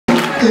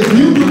If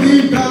you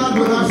believe God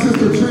with our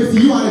sister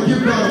Tracy, you ought to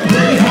give God a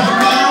praise right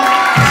now.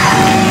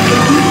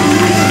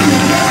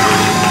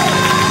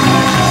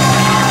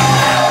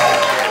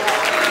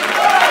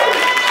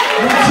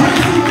 When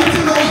Tracy gets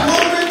in those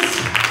moments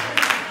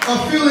of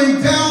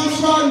feeling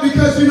downtrodden,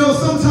 because you know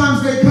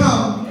sometimes they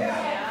come,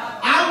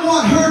 I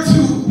want her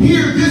to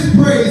hear this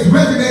praise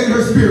resonate in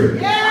her spirit.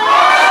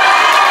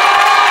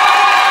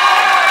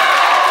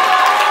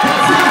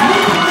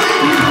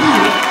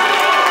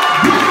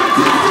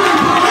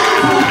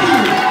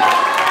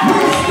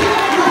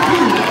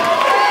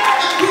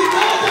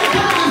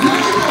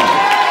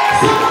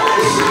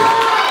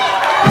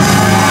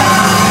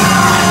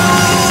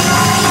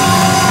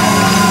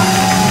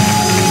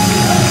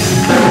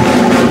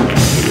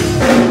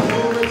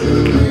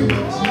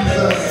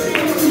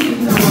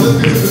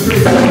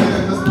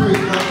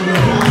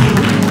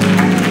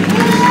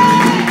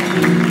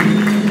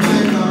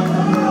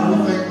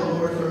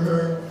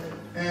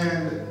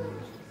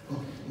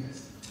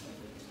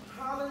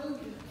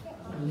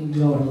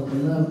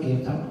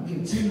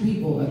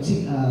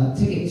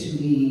 Ticket to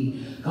the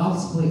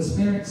Gospel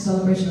Experience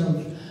Celebration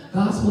of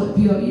Gospel at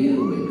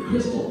PLU with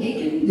Crystal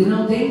Aiken,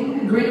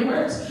 David, Greater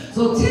Works.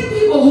 So 10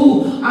 people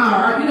who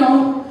are,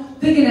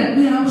 thinking that,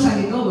 man, I wish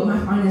I could go, but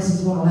my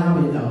finances won't allow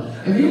me to go.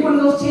 If you're one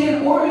of those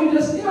 10, or you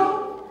just,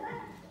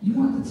 you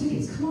want the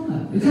tickets, come on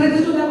up. Can I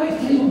just do it that way?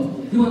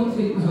 You want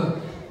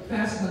to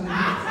pass them?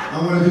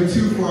 I want to do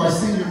 2 for our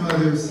senior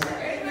mothers.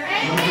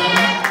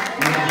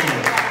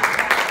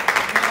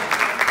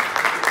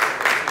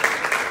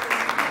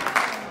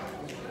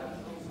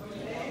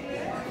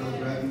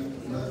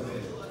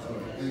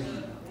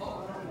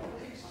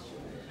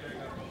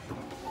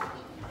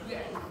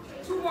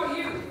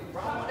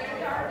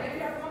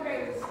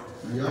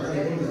 Y'all gotta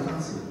go to the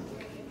concert.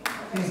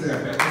 Who's that?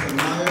 That's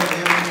Anaya and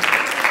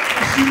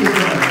she was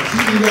done. She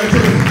didn't gotta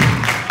take it.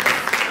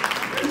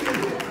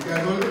 You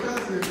gotta go to the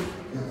concert.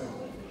 Yes.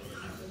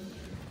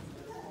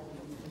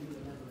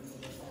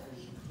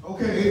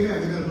 Okay, amen.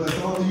 We're gonna bless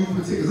all the youth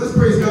for tickets. Let's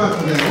praise God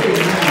for that.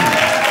 Amen.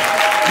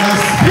 Now,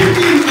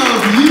 speaking of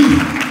youth,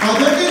 are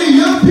there any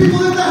young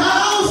people in the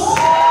house?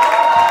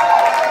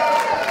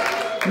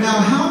 Now,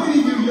 how many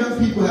of you young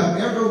people have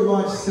ever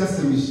watched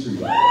Sesame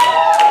Street?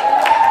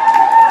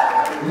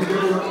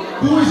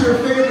 Who is your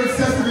favorite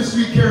Sesame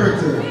Street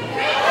character?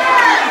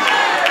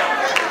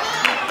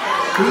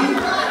 Who?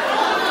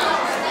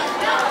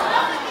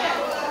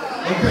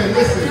 Okay,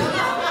 listen.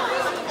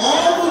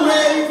 All the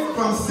way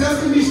from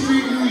Sesame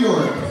Street, New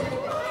York,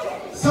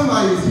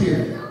 somebody is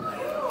here.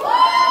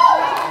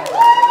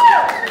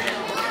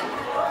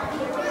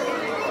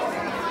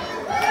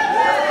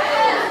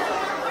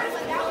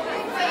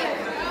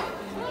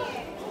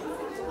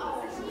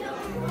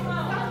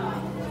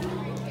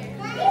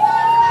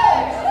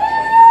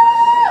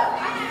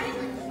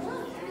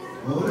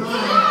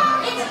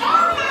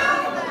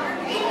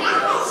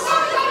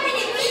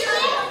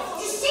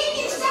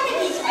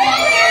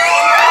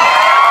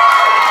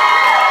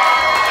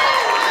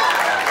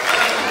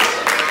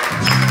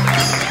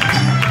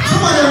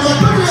 Somebody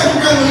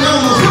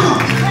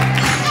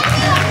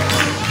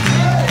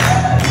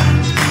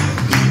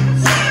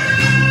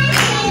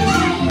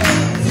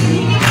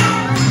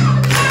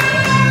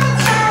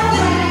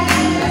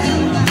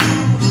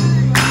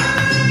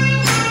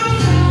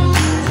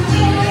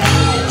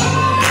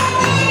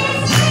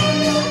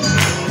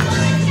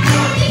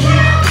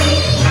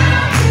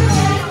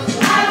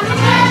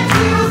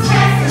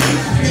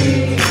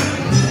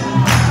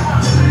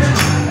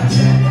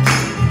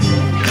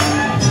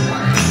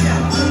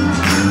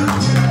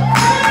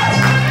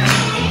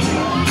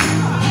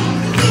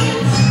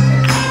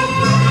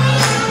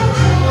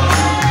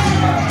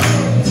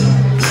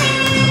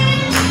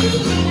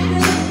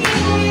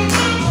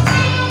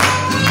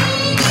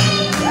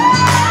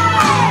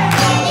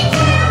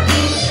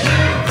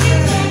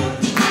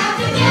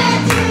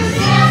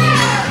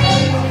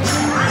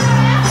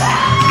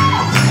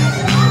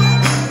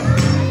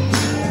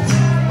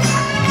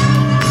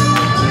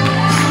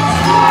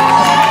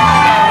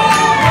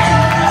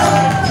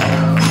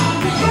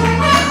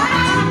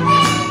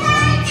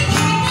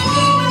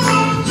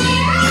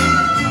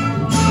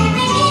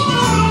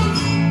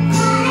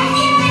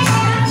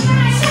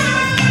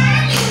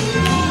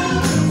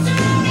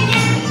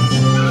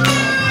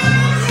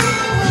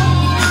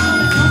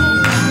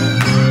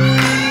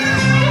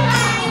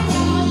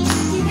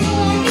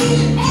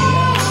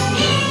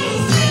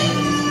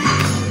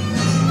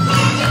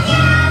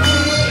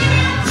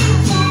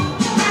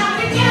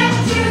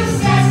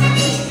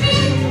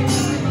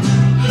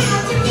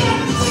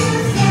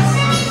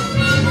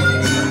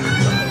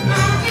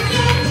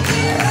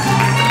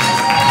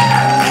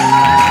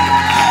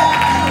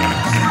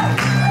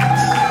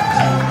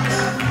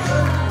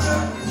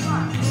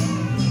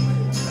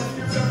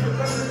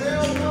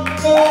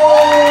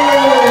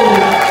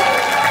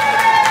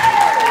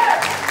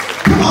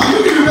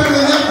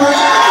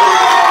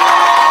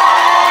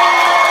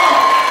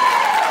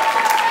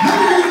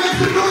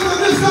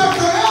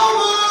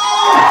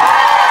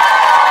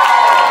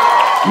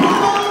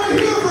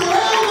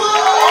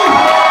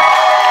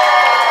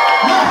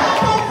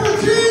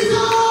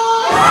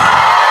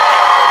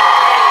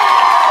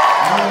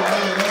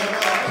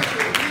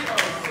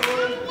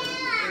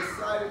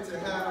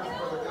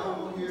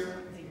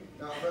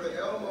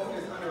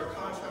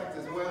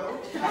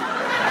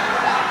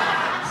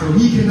So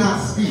he cannot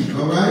speak,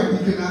 all right? He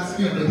cannot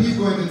speak, but he's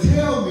going to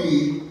tell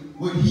me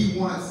what he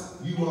wants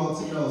you all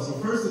to know. So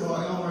first of all,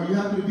 Elmo, are you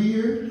happy to be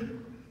here?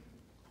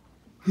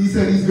 He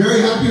said he's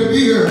very happy to be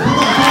here. Come on,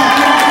 come on,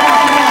 come on,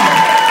 come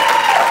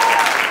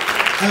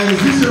on. And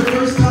is this your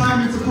first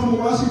time in Tacoma,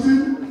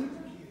 Washington?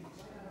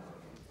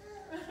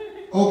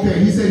 Okay,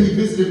 he said he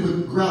visited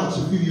with Grouch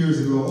a few years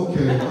ago.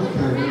 Okay. Well,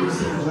 we're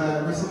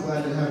so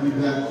glad to have you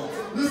back.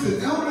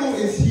 Listen, Elmo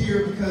is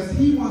here because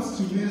he wants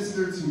to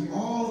minister to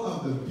all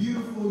of the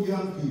beautiful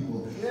young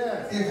people.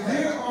 Yes. If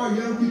there are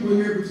young people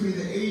here between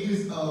the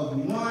ages of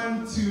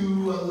 1 to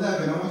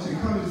 11, I want you to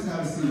come and just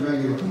have a seat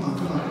right here. Come on.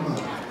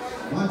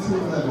 1 to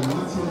 11,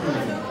 1 to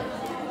 11.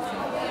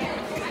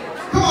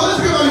 Come on,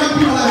 let's give our young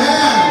people a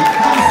hand.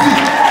 Have a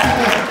seat.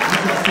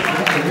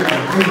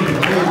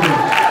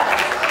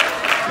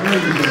 There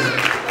you go.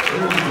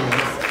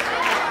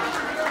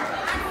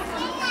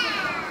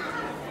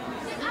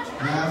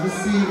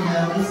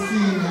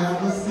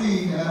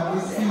 Have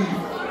a seat.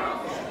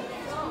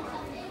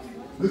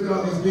 Look at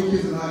all these big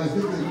kids in the audience.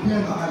 Look at the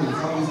pan the audience.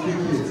 All these big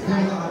kids.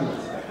 Pan the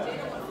audience.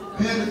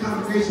 Pan the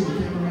congregation. The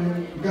cameraman.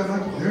 You got my.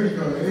 There you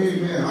go.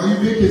 Amen. All you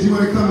big kids, you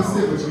want to come and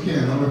sit, but you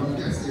can't. All right. You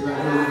got to stay right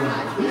where you are.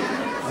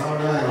 All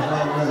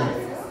right.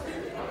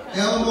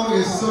 Elmo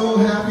is so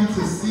happy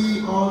to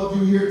see all of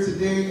you here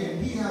today,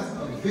 and he has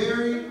a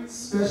very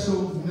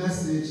special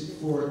message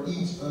for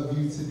each of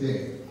you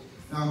today.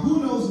 Now,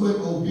 who knows what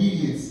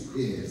obedience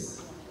is?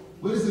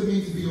 What does it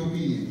mean to be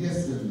obedient?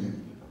 Yes, Vivian.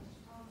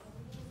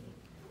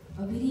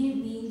 Obedient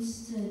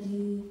means to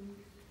do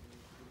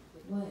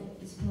what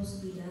is supposed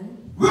to be done.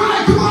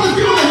 Right, come on, let's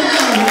give it a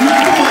hand.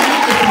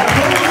 It's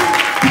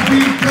supposed to be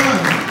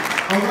done.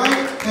 All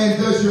right? And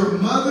does your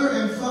mother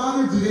and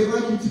father, do they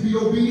like you to be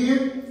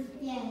obedient?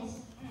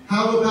 Yes.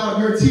 How about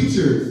your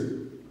teachers?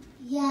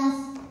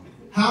 Yes.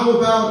 How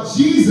about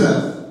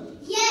Jesus?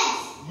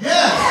 Yes.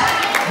 Yes.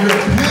 Your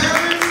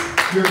parents,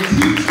 your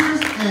teachers,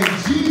 and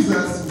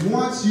Jesus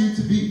wants you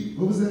to be.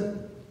 What was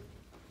that?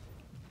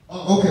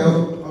 Oh, okay.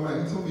 All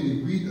right. He told me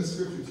to read the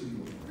scripture to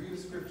you. Read the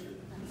scripture.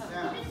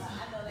 Now,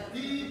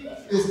 he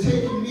is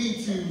taking me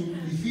to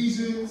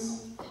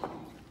Ephesians.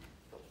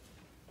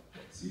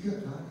 So you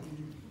got that?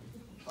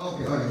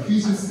 Okay. All right.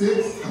 Ephesians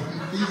 6.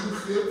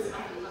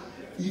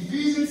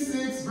 Ephesians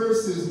 6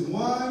 verses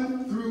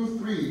 1 through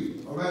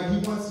 3. All right. He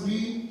wants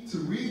me to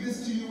read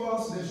this to you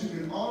all so that you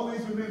can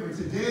always remember.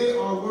 Today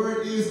our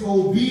word is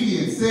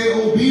obedience. Say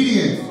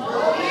obedience.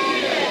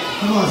 Obedience.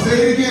 Come on. Say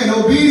it again.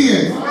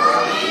 Obedience.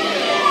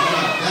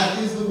 That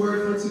is the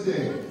word for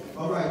today.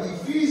 All right,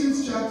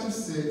 Ephesians chapter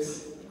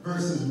 6,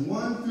 verses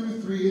 1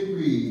 through 3, it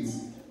reads,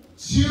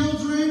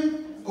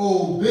 "Children,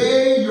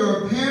 obey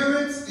your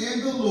parents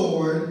in the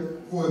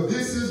Lord, for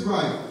this is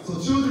right." So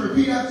children,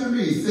 repeat after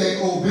me.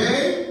 Say,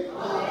 obey,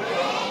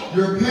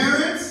 your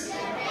parents,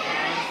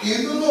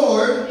 in the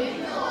Lord,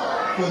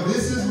 for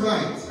this is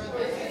right.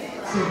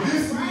 So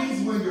this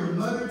means when your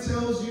mother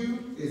tells you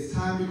it's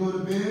time to go to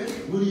bed,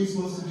 what are you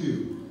supposed to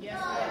do?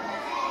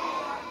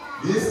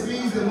 This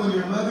means that when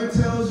your mother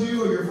tells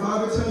you or your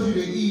father tells you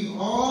to eat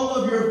all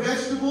of your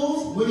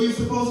vegetables, what are you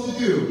supposed to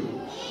do?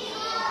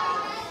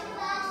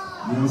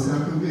 You don't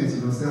sound convinced.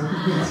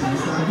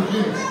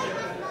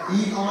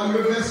 Eat all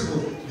your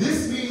vegetables.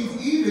 This means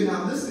even,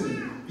 now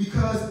listen,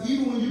 because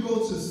even when you go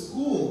to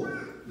school,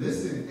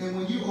 listen, and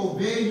when you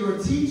obey your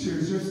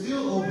teachers, you're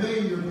still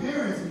obeying your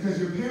parents because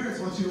your parents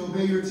want you to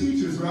obey your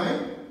teachers,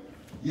 right?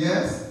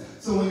 Yes?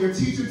 So when your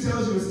teacher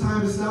tells you it's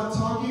time to stop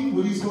talking,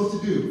 what are you supposed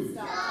to do?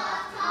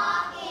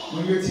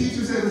 When your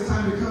teacher says it's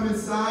time to come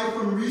inside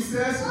from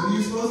recess, what are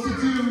you supposed to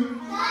do?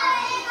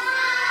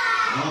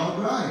 All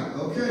right,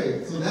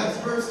 okay. So that's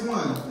verse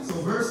 1.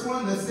 So verse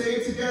 1, let's say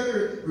it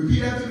together.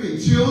 Repeat after me.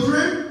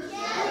 Children,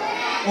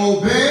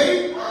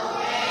 obey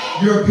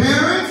your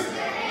parents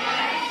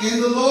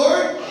in the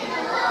Lord,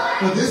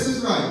 for this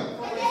is right.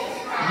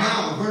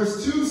 Now,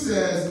 verse 2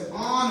 says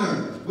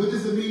honor. What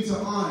does it mean to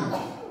honor?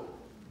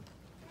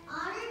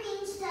 Honor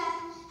means to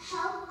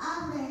help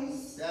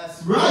others.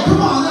 That's right.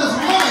 Come on, that's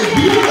right.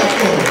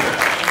 Beautiful.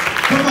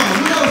 Come on.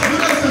 What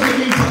else does it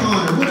mean to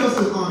honor? What else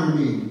does honor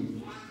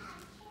mean?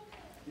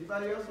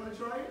 Anybody else want to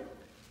try it?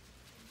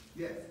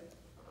 Yes.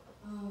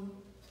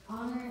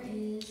 Honor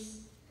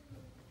is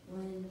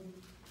when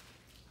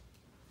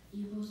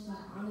you're supposed to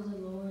honor the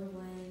Lord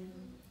when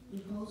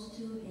you're supposed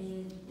to,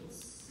 and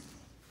it's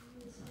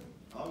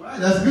all right.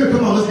 That's good.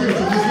 Come on, let's give it to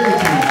him.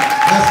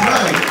 That's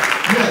right.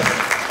 Yes.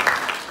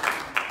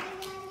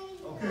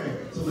 Okay.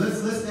 So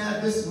let's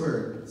add this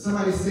word.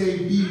 Somebody say,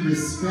 be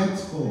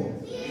respectful.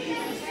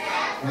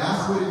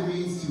 That's what it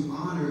means to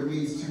honor. It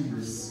means to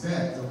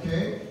respect,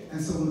 okay?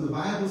 And so when the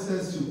Bible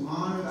says to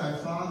honor thy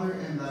father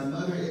and thy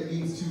mother, it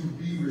means to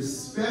be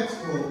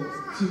respectful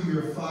to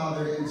your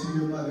father and to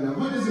your mother. Now,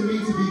 what does it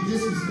mean to be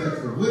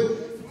disrespectful?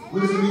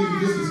 What does it mean to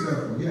be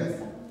disrespectful?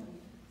 Yes.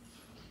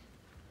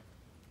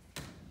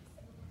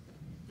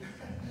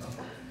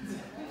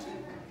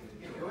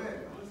 Go ahead.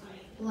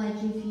 like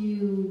if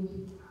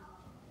you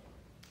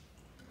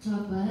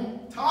talk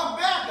back. Talk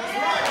back. That's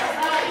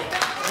right.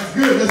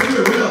 That's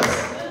good. What else?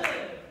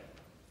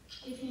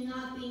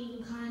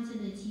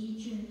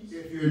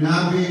 You're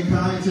not being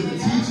kind to the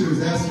teachers.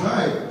 That's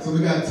right. So we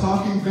got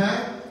talking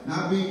back,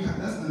 not being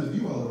kind. That's none of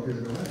you all up here,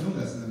 though. I know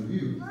that's none of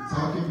you.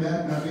 Talking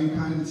back, not being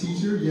kind to the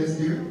teacher. Yes,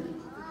 dear?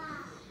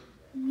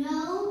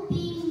 No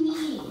being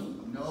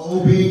mean.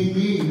 No being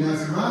mean.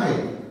 That's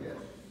right.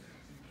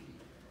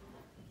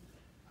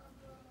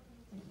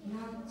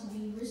 Not to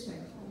be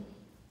respectful.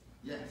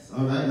 Yes.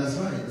 All right, that's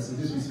right. That's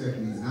what disrespect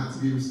means. Not to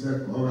be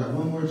respectful. All right,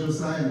 one more,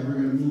 Josiah, and then we're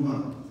going to move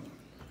on.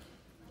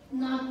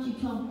 Not to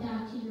talk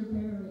back to your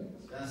parents.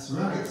 That's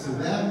right. So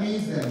that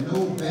means that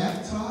no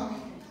back talk.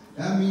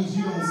 That means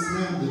you don't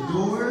slam the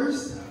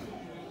doors.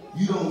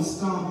 You don't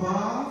stomp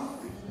off.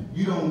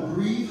 You don't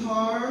breathe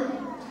hard.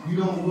 You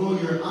don't roll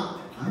your eyes.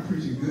 I'm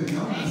preaching good.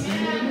 No, I'm not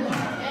saying it.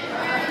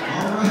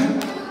 All right.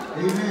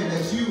 Amen.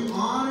 That you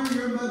honor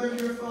your mother and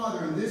your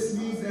father. And this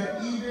means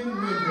that even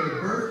when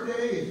their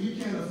birthday, if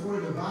you can't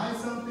afford to buy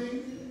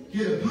something,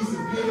 get a piece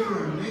of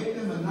paper and make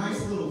them a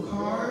nice little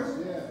card.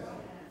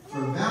 For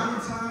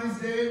Valentine's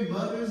Day,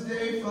 Mother's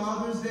Day,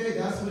 Father's Day,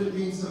 that's what it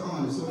means to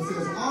honor. So it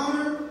says,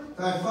 honor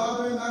thy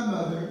father and thy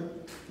mother,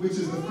 which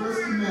is the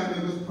first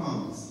commandment with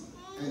promise.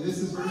 And this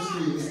is verse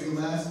 3, this is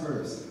the last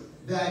verse.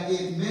 That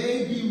it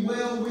may be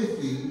well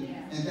with thee,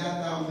 and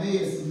that thou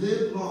mayest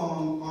live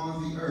long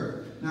on the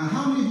earth. Now,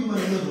 how many of you want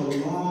to live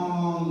a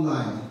long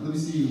life? Let me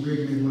see you,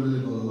 Rick, you want to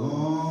live a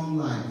long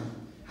life.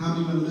 How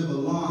many want to live a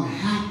long,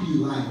 happy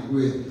life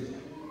with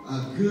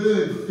a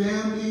good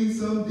family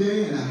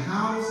someday, and a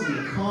house, and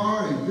a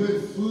car, and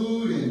good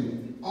food,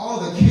 and all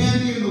the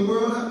candy in the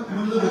world? You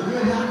want to live a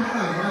good, happy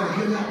life, right? A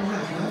good, happy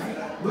life,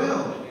 right?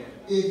 Well,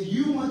 if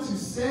you want to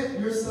set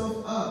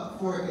yourself up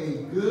for a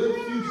good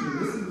future,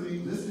 listen to me,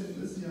 listen,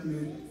 young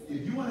man.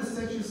 If you want to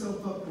set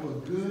yourself up for a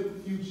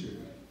good future,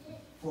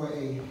 for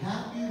a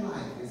happy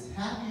life, as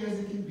happy as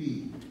it can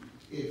be,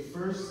 it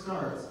first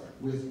starts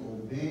with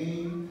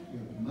obeying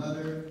your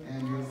mother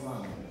and your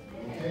father.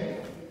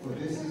 Okay? For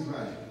this is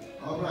right.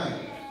 All right.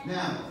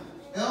 Now,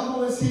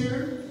 Elmo is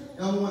here.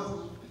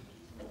 Elmo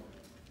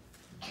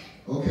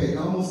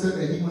said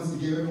that he wants to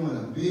give everyone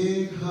a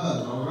big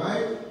hug. All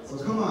right? So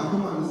come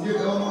on. Let's give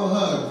Elmo a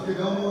hug.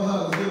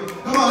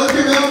 Come on, let's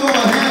give Elmo a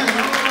hand.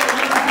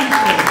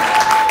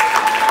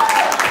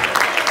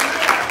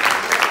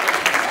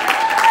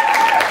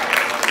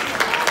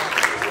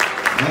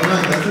 All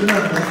right, that's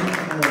enough.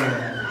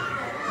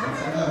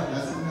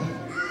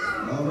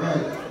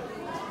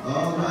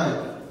 All right.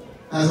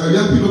 As our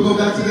young people go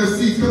back to their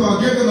seats, come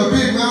on, give them a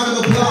big round of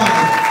applause.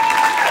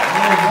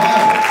 All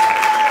right.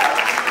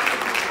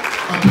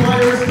 Our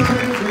choir is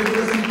coming. Great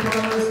Destiny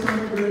Choir is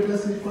coming. Great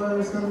Destiny Choir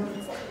is coming.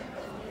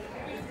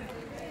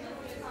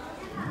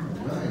 All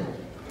right.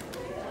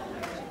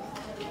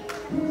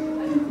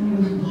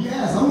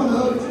 Yes, I want to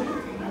hug.